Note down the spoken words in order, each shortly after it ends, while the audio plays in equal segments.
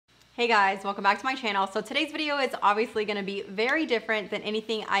Hey guys, welcome back to my channel. So today's video is obviously going to be very different than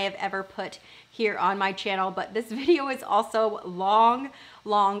anything I have ever put here on my channel, but this video is also long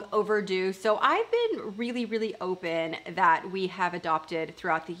overdue. So I've been really open that we have adopted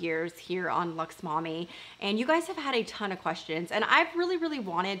throughout the years here on LuxMommy, and you guys have had a ton of questions, and I've really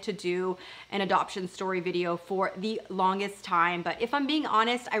wanted to do an adoption story video for the longest time, but if I'm being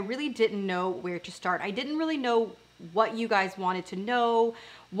honest, I really didn't know where to start. I didn't really know what you guys wanted to know,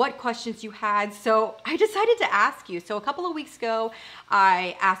 what questions you had, so I decided to ask you. So a couple of weeks ago,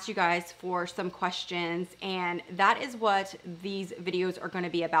 I asked you guys for some questions, and that is what these videos are going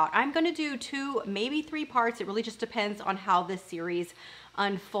to be about. I'm going to do 2, maybe 3 parts. It really just depends on how this series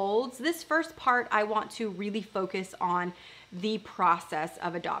unfolds. This first part, I want to really focus on the process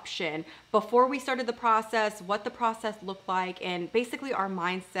of adoption. Before we started the process, what the process looked like, and basically our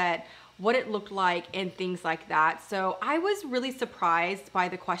mindset, what it looked like, and things like that. So I was really surprised by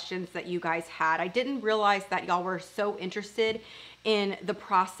the questions that you guys had. I didn't realize that y'all were so interested in the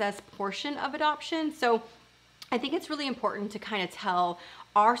process portion of adoption. So I think it's really important to kind of tell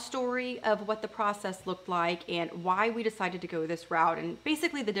our story of what the process looked like and why we decided to go this route, and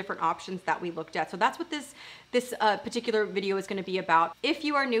basically the different options that we looked at. So that's what this particular video is going to be about. If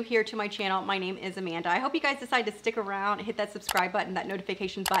you are new here to my channel, my name is Amanda. I hope you guys decide to stick around, hit that subscribe button, that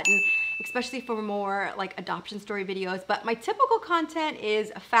notification button, especially for more like adoption story videos. But my typical content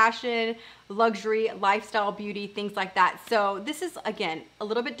is fashion, luxury, lifestyle, beauty, things like that. So this is, again, a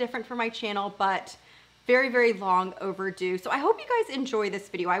little bit different for my channel, but very long overdue. So I hope you guys enjoy this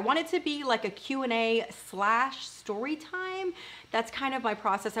video. I want it to be like a Q&A / story time. That's kind of my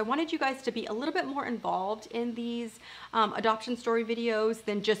process. I wanted you guys to be a little bit more involved in these adoption story videos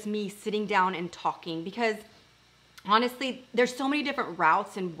than just me sitting down and talking, because honestly, there's so many different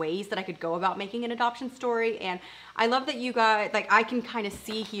routes and ways that I could go about making an adoption story. And I love that you guys, like, I can kind of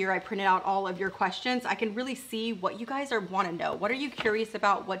see here, I printed out all of your questions. I can really see what you guys want to know. What are you curious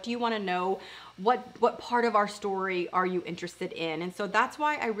about? What do you want to know? What part of our story are you interested in? And so that's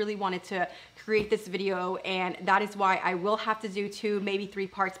why I really wanted to create this video. And that is why I will have to do 2, maybe 3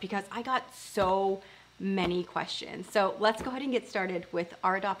 parts, because I got so many questions. So let's go ahead and get started with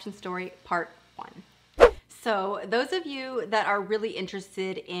our adoption story part 1. So those of you that are really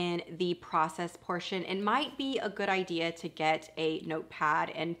interested in the process portion, it might be a good idea to get a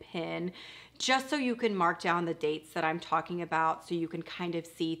notepad and pen just so you can mark down the dates that I'm talking about, so you can kind of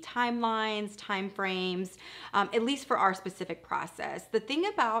see timelines, time frames, at least for our specific process. The thing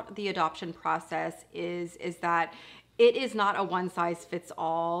about the adoption process is that it is not a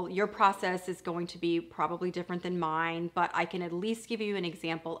one-size-fits-all. Your process is going to be probably different than mine, but I can at least give you an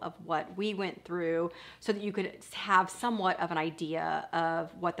example of what we went through so that you could have somewhat of an idea of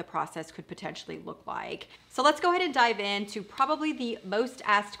what the process could potentially look like. So let's go ahead and dive into probably the most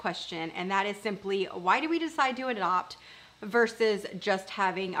asked question, and that is simply, why do we decide to adopt versus just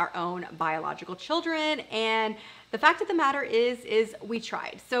having our own biological children? And the fact of the matter is we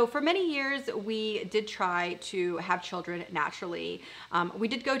tried. So for many years, we did try to have children naturally. We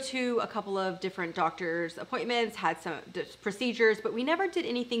did go to a couple of different doctor's appointments, had some procedures, but we never did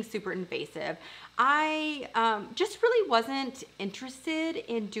anything super invasive. I just really wasn't interested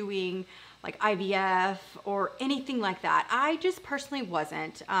in doing like IVF or anything like that. I just personally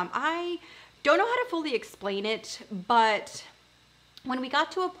wasn't. I don't know how to fully explain it, but when we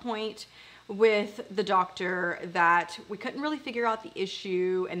got to a point with the doctor that we couldn't really figure out the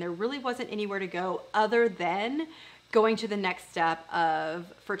issue and there really wasn't anywhere to go other than going to the next step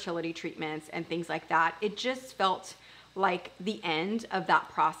of fertility treatments and things like that, it just felt like the end of that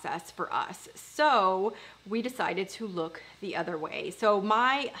process for us. So we decided to look the other way. So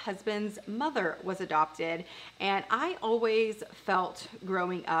my husband's mother was adopted, and I always felt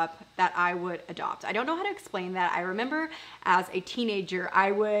growing up that I would adopt. I don't know how to explain that. I remember as a teenager,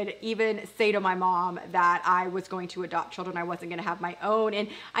 I would even say to my mom that I was going to adopt children. I wasn't going to have my own. And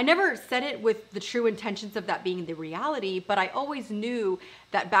I never said it with the true intentions of that being the reality, but I always knew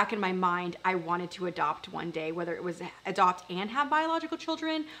that back in my mind, I wanted to adopt one day, whether it was adopt and have biological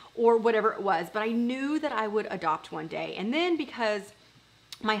children or whatever it was. But I knew that I would adopt one day. And then because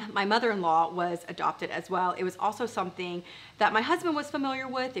my mother-in-law was adopted as well, it was also something that my husband was familiar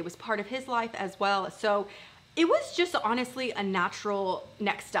with. It was part of his life as well. So it was just honestly a natural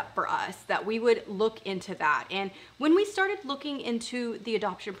next step for us that we would look into that. And when we started looking into the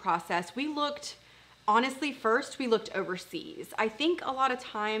adoption process, we looked, honestly, first we looked overseas. I think a lot of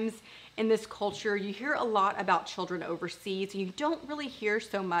times in this culture, you hear a lot about children overseas, and you don't really hear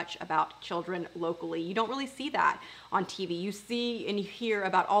so much about children locally. You don't really see that on TV. You see and you hear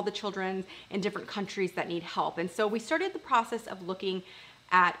about all the children in different countries that need help. And so we started the process of looking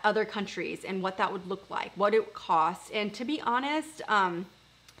at other countries and what that would look like, what it costs. And to be honest,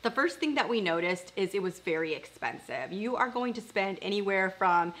 the first thing that we noticed is it was very expensive. You are going to spend anywhere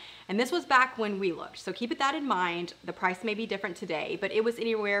from, and this was back when we looked, so keep that in mind. The price may be different today, but it was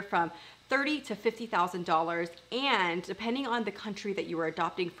anywhere from $30,000 to $50,000. And depending on the country that you were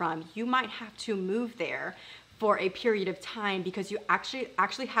adopting from, you might have to move there for a period of time because you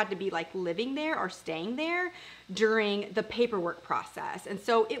actually had to be like living there or staying there during the paperwork process. And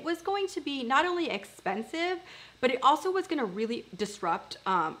so it was going to be not only expensive, but it also was going to really disrupt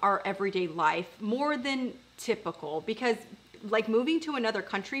our everyday life more than typical, because like moving to another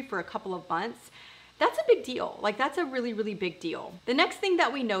country for a couple of months, that's a big deal. Like that's a really, really big deal. The next thing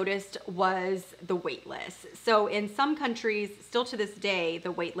that we noticed was the wait list. So in some countries, still to this day,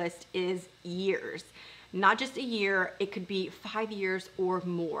 the wait list is years. Not just a year, it could be 5 years or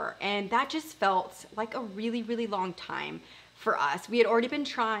more. And that just felt like a really, really long time for us. We had already been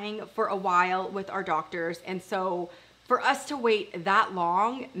trying for a while with our doctors. And so for us to wait that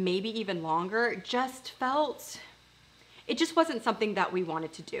long, maybe even longer, it just wasn't something that we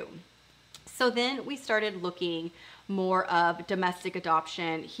wanted to do. So then we started looking more of domestic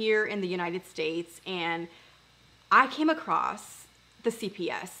adoption here in the United States. And I came across the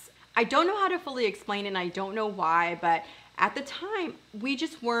CPS. I don't know how to fully explain it, and I don't know why, but at the time, we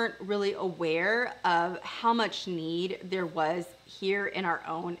just weren't really aware of how much need there was here in our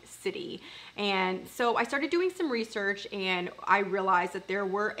own city. And so I started doing some research, and I realized that there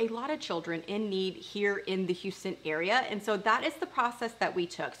were a lot of children in need here in the Houston area. And so that is the process that we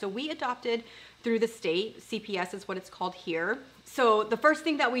took. So we adopted through the state. CPS is what it's called here. So the first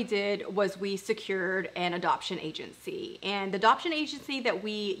thing that we did was we secured an adoption agency. And the adoption agency that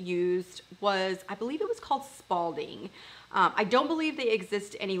we used was, I believe it was called Spalding. I don't believe they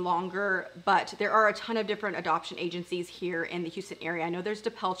exist any longer, but there are a ton of different adoption agencies here in the Houston area. I know there's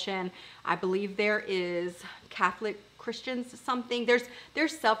DePelchin. I believe there is Catholic Christians something.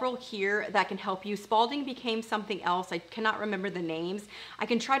 There's several here that can help you. Spalding became something else. I cannot remember the names. I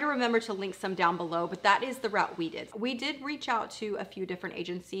can try to remember to link some down below, but that is the route we did. We did reach out to a few different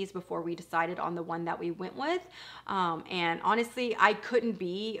agencies before we decided on the one that we went with. And honestly, I couldn't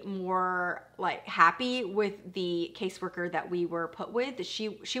be more like happy with the caseworker that we were put with.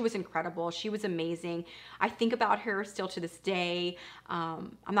 She was incredible. She was amazing. I think about her still to this day.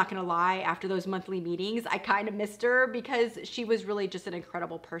 I'm not gonna lie, after those monthly meetings, I kind of missed her because she was really just an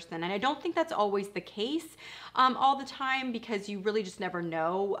incredible person. And I don't think that's always the case all the time, because you really just never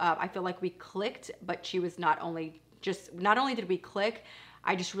know. I feel like we clicked, but she was not only did we click,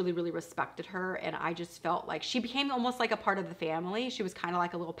 I just really, really respected her. And I just felt like she became almost like a part of the family. She was kind of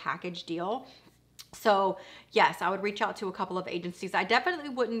like a little package deal. So yes, I would reach out to a couple of agencies. I definitely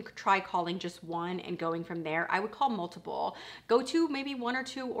wouldn't try calling just one and going from there. I would call multiple. Go to maybe 1 or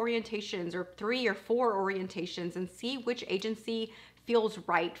 2 orientations or 3 or 4 orientations and see which agency feels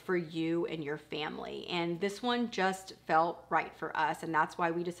right for you and your family. And this one just felt right for us. And that's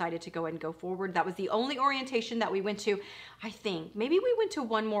why we decided to go and go forward. That was the only orientation that we went to. I think maybe we went to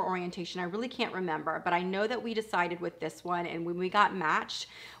one more orientation. I really can't remember, but I know that we decided with this one. And when we got matched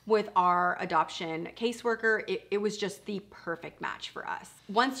with our adoption caseworker, it was just the perfect match for us.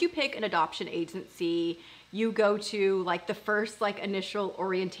 Once you pick an adoption agency, you go to like the first like initial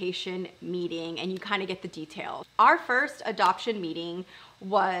orientation meeting and you kind of get the details. Our first adoption meeting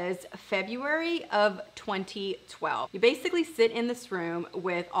was February of 2012. You basically sit in this room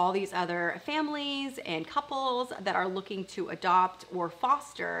with all these other families and couples that are looking to adopt or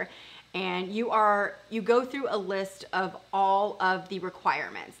foster, and you go through a list of all of the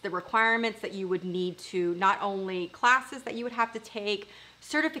requirements that you would need to, not only classes that you would have to take,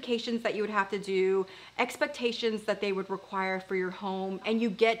 certifications that you would have to do, expectations that they would require for your home, and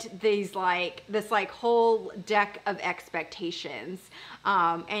you get this whole deck of expectations.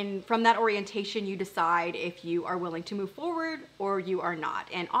 And from that orientation, you decide if you are willing to move forward or you are not.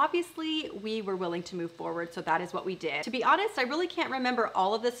 And obviously, we were willing to move forward, so that is what we did. To be honest, I really can't remember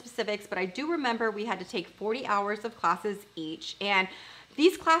all of the specifics, but I do remember we had to take 40 hours of classes each. And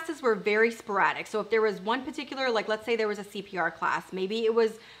these classes were very sporadic. So if there was one particular, like let's say there was a CPR class, maybe it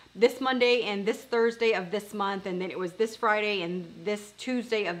was this Monday and this Thursday of this month, and then it was this Friday and this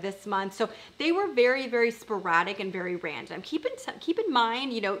Tuesday of this month. So they were very, very sporadic and very random. Keep in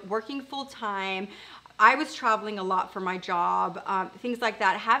mind, you know, working full time, I was traveling a lot for my job, things like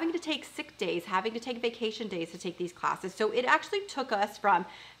that, having to take sick days, having to take vacation days to take these classes. So it actually took us from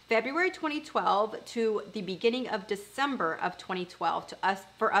February 2012 to the beginning of December of 2012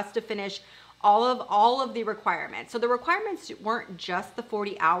 for us to finish all of the requirements. So the requirements weren't just the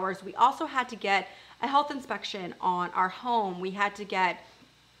 40 hours. We also had to get a health inspection on our home. We had to get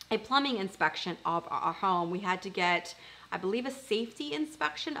a plumbing inspection of our home. We had to get, I believe, a safety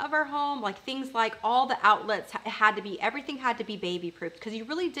inspection of our home, like things like all the outlets had to be, everything had to be baby proof, because you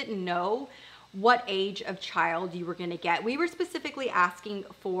really didn't know what age of child you were going to get. We were specifically asking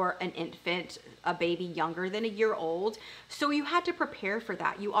for an infant, a baby younger than a year old. So you had to prepare for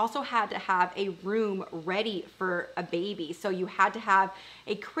that. You also had to have a room ready for a baby. So you had to have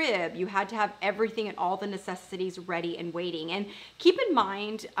a crib. You had to have everything and all the necessities ready and waiting. And keep in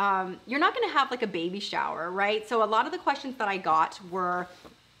mind, you're not going to have like a baby shower, right? So a lot of the questions that I got were,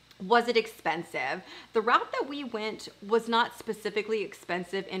 was it expensive? The route that we went was not specifically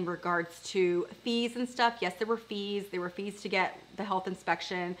expensive in regards to fees and stuff. Yes, there were fees. There were fees to get the health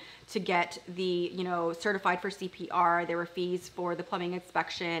inspection, to get the, you know, certified for CPR. There were fees for the plumbing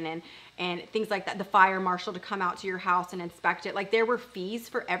inspection and things like that. The fire marshal to come out to your house and inspect it. Like, there were fees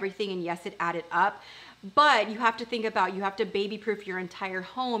for everything, and yes, it added up. But you have to think about, you have to baby proof your entire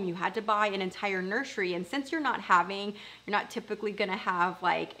home. You had to buy an entire nursery. And since you're not typically gonna have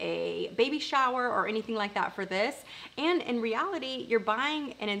like a baby shower or anything like that for this. And in reality, you're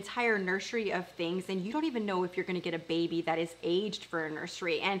buying an entire nursery of things and you don't even know if you're gonna get a baby that is aged for a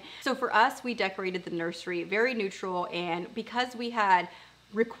nursery. And so for us, we decorated the nursery very neutral. And because we had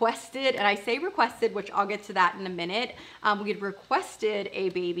requested, and I say requested, which I'll get to that in a minute, we had requested a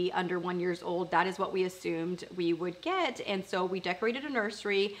baby under 1 year old. That is what we assumed we would get. And so we decorated a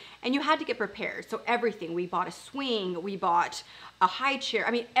nursery, and you had to get prepared. So everything, we bought a swing, we bought a high chair.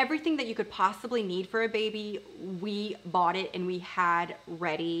 I mean, everything that you could possibly need for a baby, we bought it and we had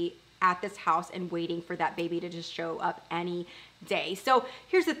ready at this house and waiting for that baby to just show up any day. So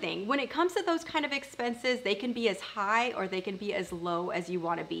here's the thing, when it comes to those kind of expenses, they can be as high or they can be as low as you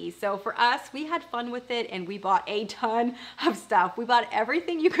want to be. So for us, we had fun with it and we bought a ton of stuff. We bought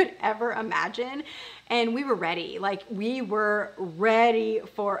everything you could ever imagine and we were ready. Like, we were ready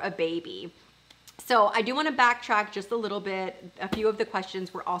for a baby. So I do want to backtrack just a little bit. A few of the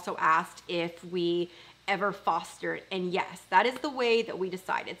questions were also asked if we ever fostered, and yes, that is the way that we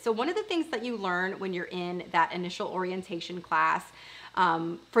decided. So one of the things that you learn when you're in that initial orientation class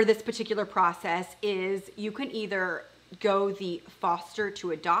for this particular process is you can either go the foster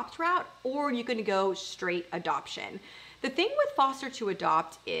to adopt route or you can go straight adoption. The thing with foster to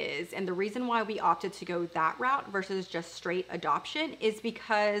adopt is, and the reason why we opted to go that route versus just straight adoption, is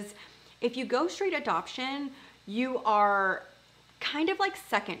because if you go straight adoption, you are kind of like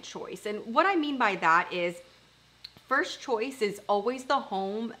second choice. And what I mean by that is, first choice is always the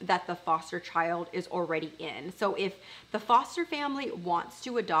home that the foster child is already in. So if the foster family wants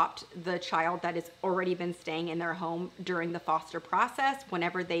to adopt the child that has already been staying in their home during the foster process,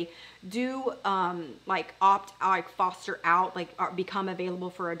 whenever they do like opt out, like foster out, like become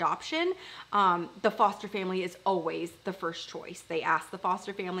available for adoption, the foster family is always the first choice. They ask the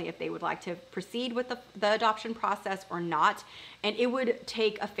foster family if they would like to proceed with the adoption process or not. And it would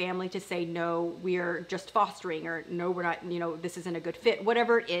take a family to say, no, we're just fostering, or no, we're not, you know, this isn't a good fit,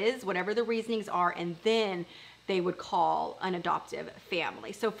 whatever it is, whatever the reasonings are, and then they would call an adoptive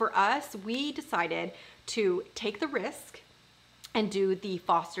family. So for us, we decided to take the risk and do the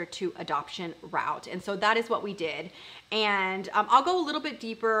foster to adoption route. And so that is what we did. And I'll go a little bit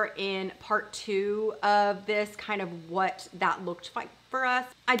deeper in part 2 of this, kind of what that looked like for us.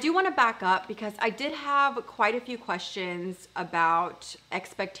 I do want to back up because I did have quite a few questions about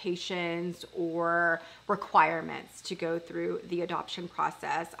expectations or requirements to go through the adoption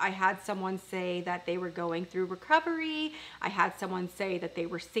process. I had someone say that they were going through recovery. I had someone say that they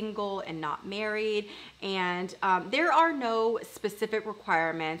were single and not married. And there are no specific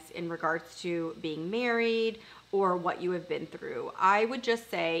requirements in regards to being married or what you have been through. I would just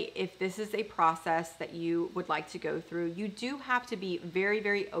say, if this is a process that you would like to go through, you do have to be very,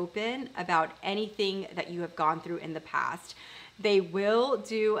 very open about anything that you have gone through in the past. They will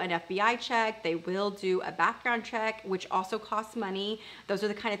do an FBI check. They will do a background check, which also costs money. Those are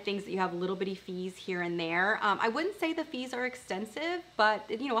the kind of things that you have little bitty fees here and there. I wouldn't say the fees are extensive, but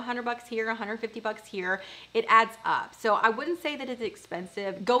you know, $100 here, $150 here, it adds up. So I wouldn't say that it's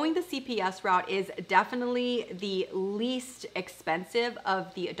expensive. Going the CPS route is definitely the least expensive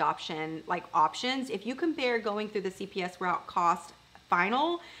of the adoption like options. If you compare going through the CPS route cost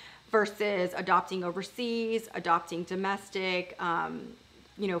final versus adopting overseas, adopting domestic,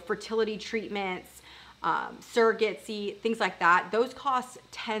 you know, fertility treatments, surrogacy, things like that. Those cost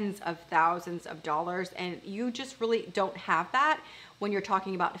tens of thousands of dollars, and you just really don't have that when you're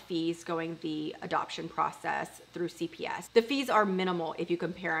talking about fees going the adoption process through CPS. The fees are minimal if you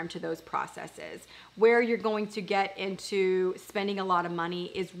compare them to those processes. Where you're going to get into spending a lot of money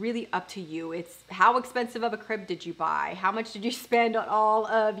is really up to you. It's how expensive of a crib did you buy? How much did you spend on all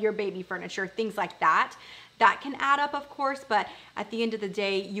of your baby furniture? Things like that. That can add up, of course, but at the end of the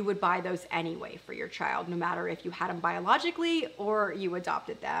day, you would buy those anyway for your child, no matter if you had them biologically or you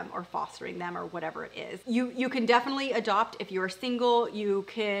adopted them or fostering them or whatever it is. You can definitely adopt if you are single. You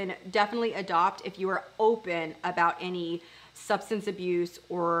can definitely adopt if you are open about any substance abuse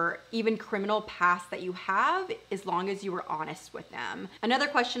or even criminal past that you have, as long as you were honest with them. Another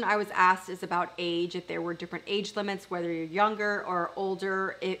question I was asked is about age, if there were different age limits, whether you're younger or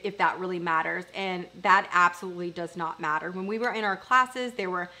older, if that really matters. And that absolutely does not matter. When we were in our classes, there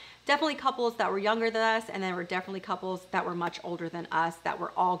were definitely couples that were younger than us, and there were definitely couples that were much older than us that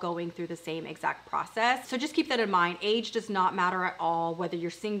were all going through the same exact process. So just keep that in mind. Age does not matter at all, whether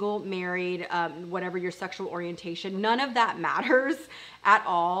you're single, married, whatever your sexual orientation, none of that matters at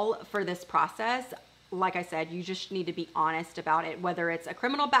all for this process. Like I said, you just need to be honest about it, whether it's a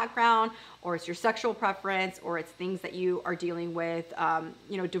criminal background or it's your sexual preference or it's things that you are dealing with,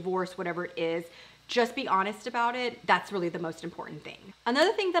 divorce, whatever it is. Just be honest about it. That's really the most important thing.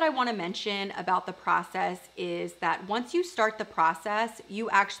 Another thing that I want to mention about the process is that once you start the process, you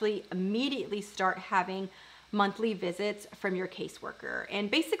actually immediately start having monthly visits from your caseworker.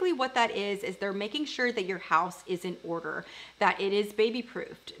 And basically what that is they're making sure that your house is in order, that it is baby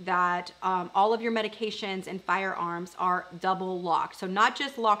proofed, that all of your medications and firearms are double locked. So not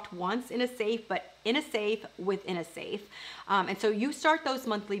just locked once in a safe, but in a safe within a safe. And so you start those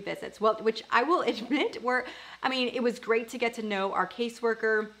monthly visits, which I will admit it was great to get to know our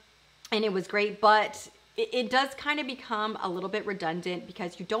caseworker, and it was great, but it does kind of become a little bit redundant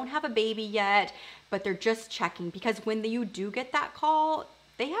because you don't have a baby yet, but they're just checking, because when you do get that call,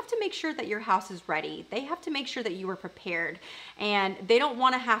 they have to make sure that your house is ready. They have to make sure that you are prepared, and they don't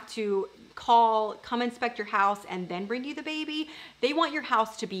want to have to come inspect your house and then bring you the baby. They want your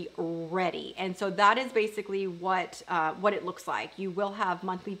house to be ready. And so that is basically what it looks like. You will have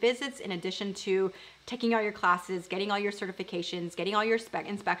monthly visits in addition to taking all your classes, getting all your certifications, getting all your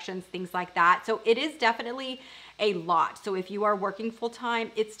inspections, things like that. So it is definitely a lot. So if you are working full time,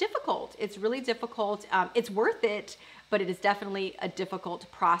 it's difficult. It's really difficult. It's worth it, but it is definitely a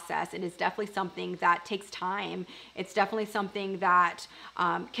difficult process. It is definitely something that takes time. It's definitely something that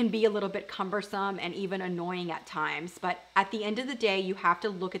can be a little bit cumbersome and even annoying at times. But at the end of the day, you have to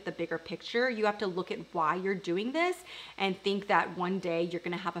look at the bigger picture. You have to look at why you're doing this and think that one day you're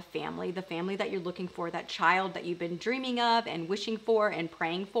gonna have a family, the family that you're looking for, that child that you've been dreaming of and wishing for and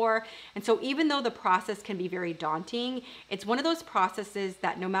praying for. And so even though the process can be very daunting, it's one of those processes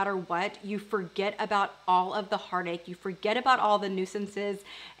that no matter what, you forget about all of the heartache, you forget about all the nuisances,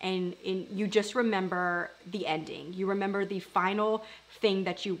 and you just remember the ending. You remember the final thing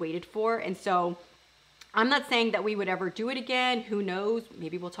that you waited for. And so I'm not saying that we would ever do it again. Who knows?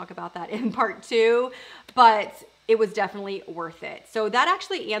 Maybe we'll talk about that in part 2, but it was definitely worth it. So that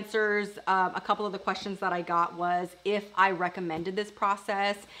actually answers a couple of the questions that I got, was if I recommended this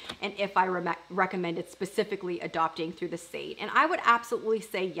process and if I recommended specifically adopting through the state. And I would absolutely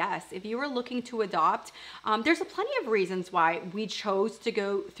say yes. If you were looking to adopt, there's plenty of reasons why we chose to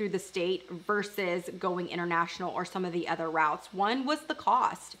go through the state versus going international or some of the other routes. One was the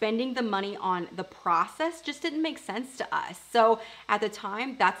cost. Spending the money on the process just didn't make sense to us. So at the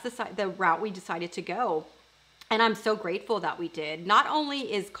time, that's the route we decided to go. And I'm so grateful that we did. Not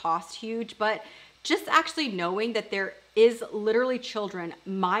only is cost huge, but just actually knowing that there is literally children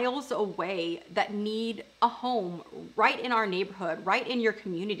miles away that need a home right in our neighborhood, right in your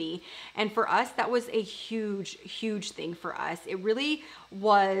community. And for us, that was a huge, huge thing for us. It really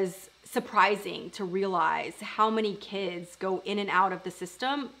was surprising to realize how many kids go in and out of the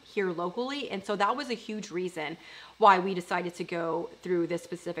system here locally. And so that was a huge reason why we decided to go through this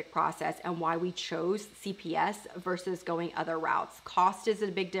specific process and why we chose CPS versus going other routes. Cost is a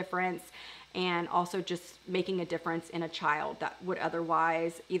big difference, and also just making a difference in a child that would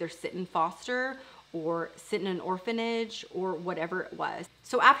otherwise either sit in foster or sit in an orphanage or whatever it was.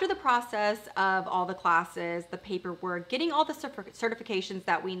 So after the process of all the classes, the paperwork, getting all the certifications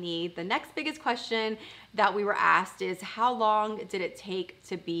that we need, the next biggest question that we were asked is, how long did it take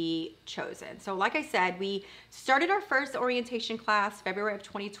to be chosen? So like I said, we started our first orientation class February of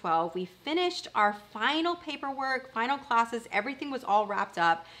 2012. We finished our final paperwork, final classes, everything was all wrapped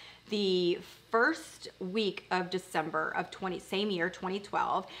up the first week of December of same year,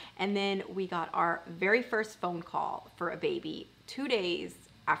 2012. And then we got our very first phone call for a baby 2 days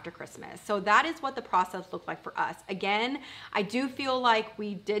after Christmas. So that is what the process looked like for us. Again, I do feel like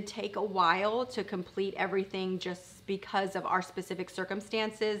we did take a while to complete everything just because of our specific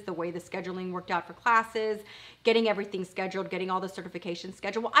circumstances, the way the scheduling worked out for classes, getting everything scheduled, getting all the certifications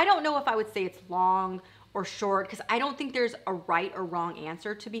scheduled. Well, I don't know if I would say it's long or short, because I don't think there's a right or wrong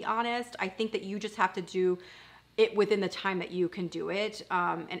answer, to be honest. I think that you just have to do it within the time that you can do it.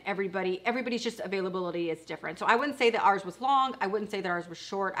 And everybody's just availability is different. So I wouldn't say that ours was long. I wouldn't say that ours was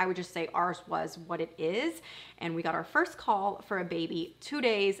short. I would just say ours was what it is. And we got our first call for a baby 2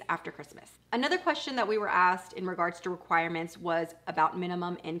 days after Christmas. Another question that we were asked in regards to requirements was about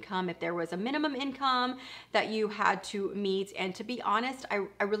minimum income. If there was a minimum income that you had to meet. And to be honest,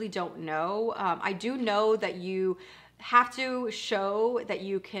 I really don't know. I do know that you have to show that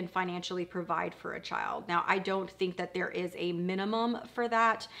you can financially provide for a child. Now, I don't think that there is a minimum for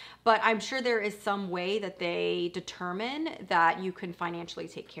that, but I'm sure there is some way that they determine that you can financially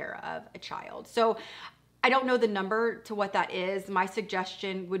take care of a child. So I don't know the number to what that is. My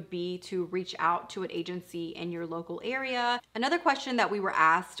suggestion would be to reach out to an agency in your local area. Another question that we were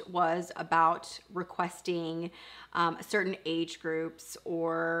asked was about requesting certain age groups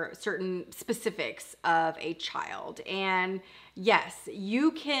or certain specifics of a child. And yes, you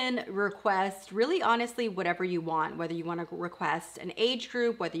can request really honestly whatever you want, whether you want to request an age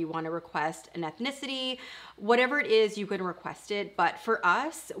group, whether you want to request an ethnicity, whatever it is, you can request it. But for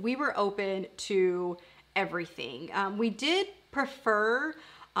us, we were open to everything. We did prefer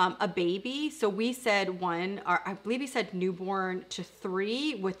a baby. So we said one, or I believe he said newborn to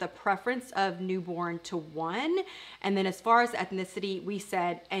 3 with a preference of newborn to 1. And then as far as ethnicity, we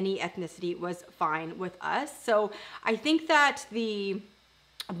said any ethnicity was fine with us. So I think that the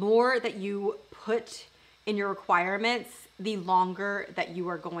more that you put in your requirements, the longer that you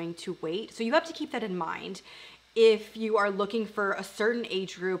are going to wait. So you have to keep that in mind. If you are looking for a certain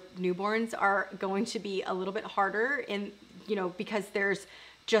age group, newborns are going to be a little bit harder because there's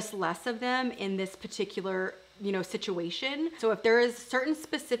just less of them in this particular, situation. So if there is certain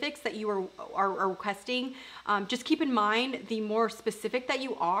specifics that you are requesting, just keep in mind, the more specific that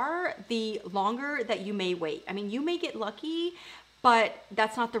you are, the longer that you may wait. I mean, you may get lucky, but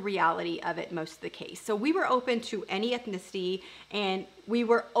that's not the reality of it most of the case. So we were open to any ethnicity and we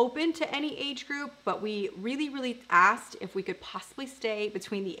were open to any age group, but we really, really asked if we could possibly stay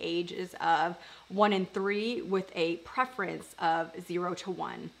between the ages of 1 and 3 with a preference of 0 to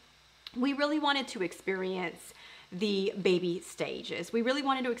 1. We really wanted to experience the baby stages. We really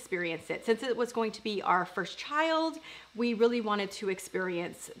wanted to experience it. Since it was going to be our first child, we really wanted to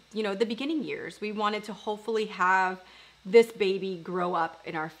experience, the beginning years. We wanted to hopefully have this baby grow up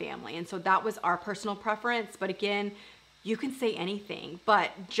in our family. And so that was our personal preference. But again, you can say anything, but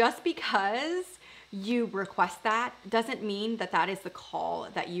just because you request that doesn't mean that that is the call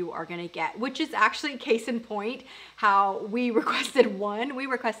that you are going to get, which is actually case in point how we requested one. We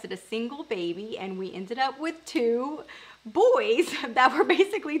requested a single baby and we ended up with 2 boys that were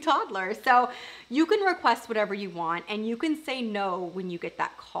basically toddlers. So you can request whatever you want and you can say no when you get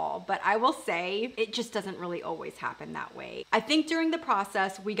that call. But I will say it just doesn't really always happen that way. I think during the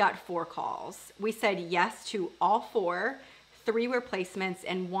process, we got 4 calls. We said yes to all 4. 3 were placements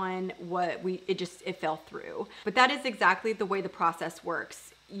and 1 it fell through. But that is exactly the way the process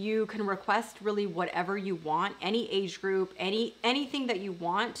works. You can request really whatever you want, any age group, anything that you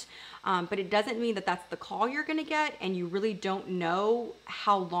want, but it doesn't mean that that's the call you're gonna get, and you really don't know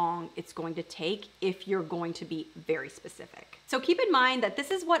how long it's going to take if you're going to be very specific. So keep in mind that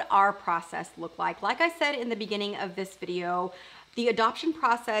this is what our process looked like. Like I said in the beginning of this video, the adoption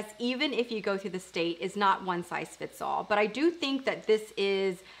process, even if you go through the state, is not one size fits all. But I do think that this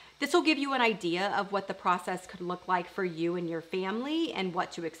will give you an idea of what the process could look like for you and your family and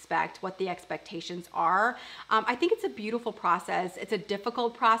what to expect, what the expectations are. I think it's a beautiful process. It's a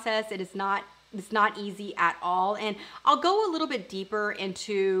difficult process. It's not easy at all. And I'll go a little bit deeper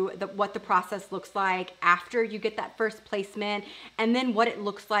into what the process looks like after you get that first placement, and then what it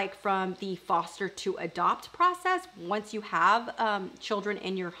looks like from the foster to adopt process once you have children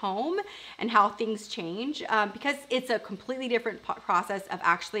in your home, and how things change, because it's a completely different process of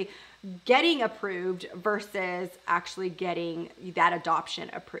actually getting approved versus actually getting that adoption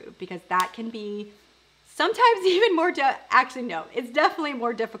approved, because that can be sometimes even more, actually no, it's definitely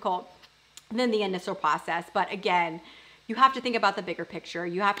more difficult than the initial process. But again, you have to think about the bigger picture.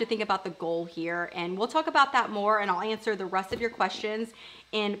 You have to think about the goal here, and we'll talk about that more, and I'll answer the rest of your questions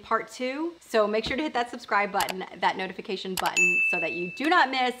in part 2. So make sure to hit that subscribe button, that notification button, so that you do not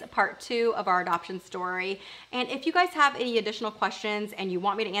miss part 2 of our adoption story. And if you guys have any additional questions and you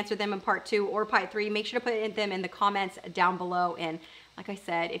want me to answer them in part 2 or part 3, make sure to put them in the comments down below. And like I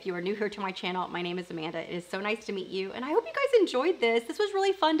said, if you are new here to my channel, my name is Amanda. It is so nice to meet you, and I hope you guys enjoyed this. This was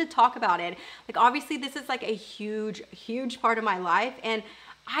really fun to talk about it. Like, obviously this is like a huge part of my life, and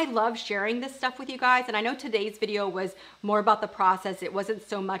I love sharing this stuff with you guys. And I know today's video was more about the process. It wasn't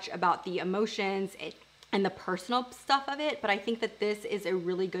so much about the emotions and the personal stuff of it, but I think that this is a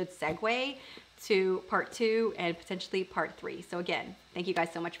really good segue to part 2 and potentially part 3. So again, thank you guys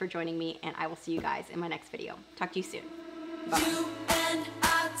so much for joining me, and I will see you guys in my next video. Talk to you soon. Bye.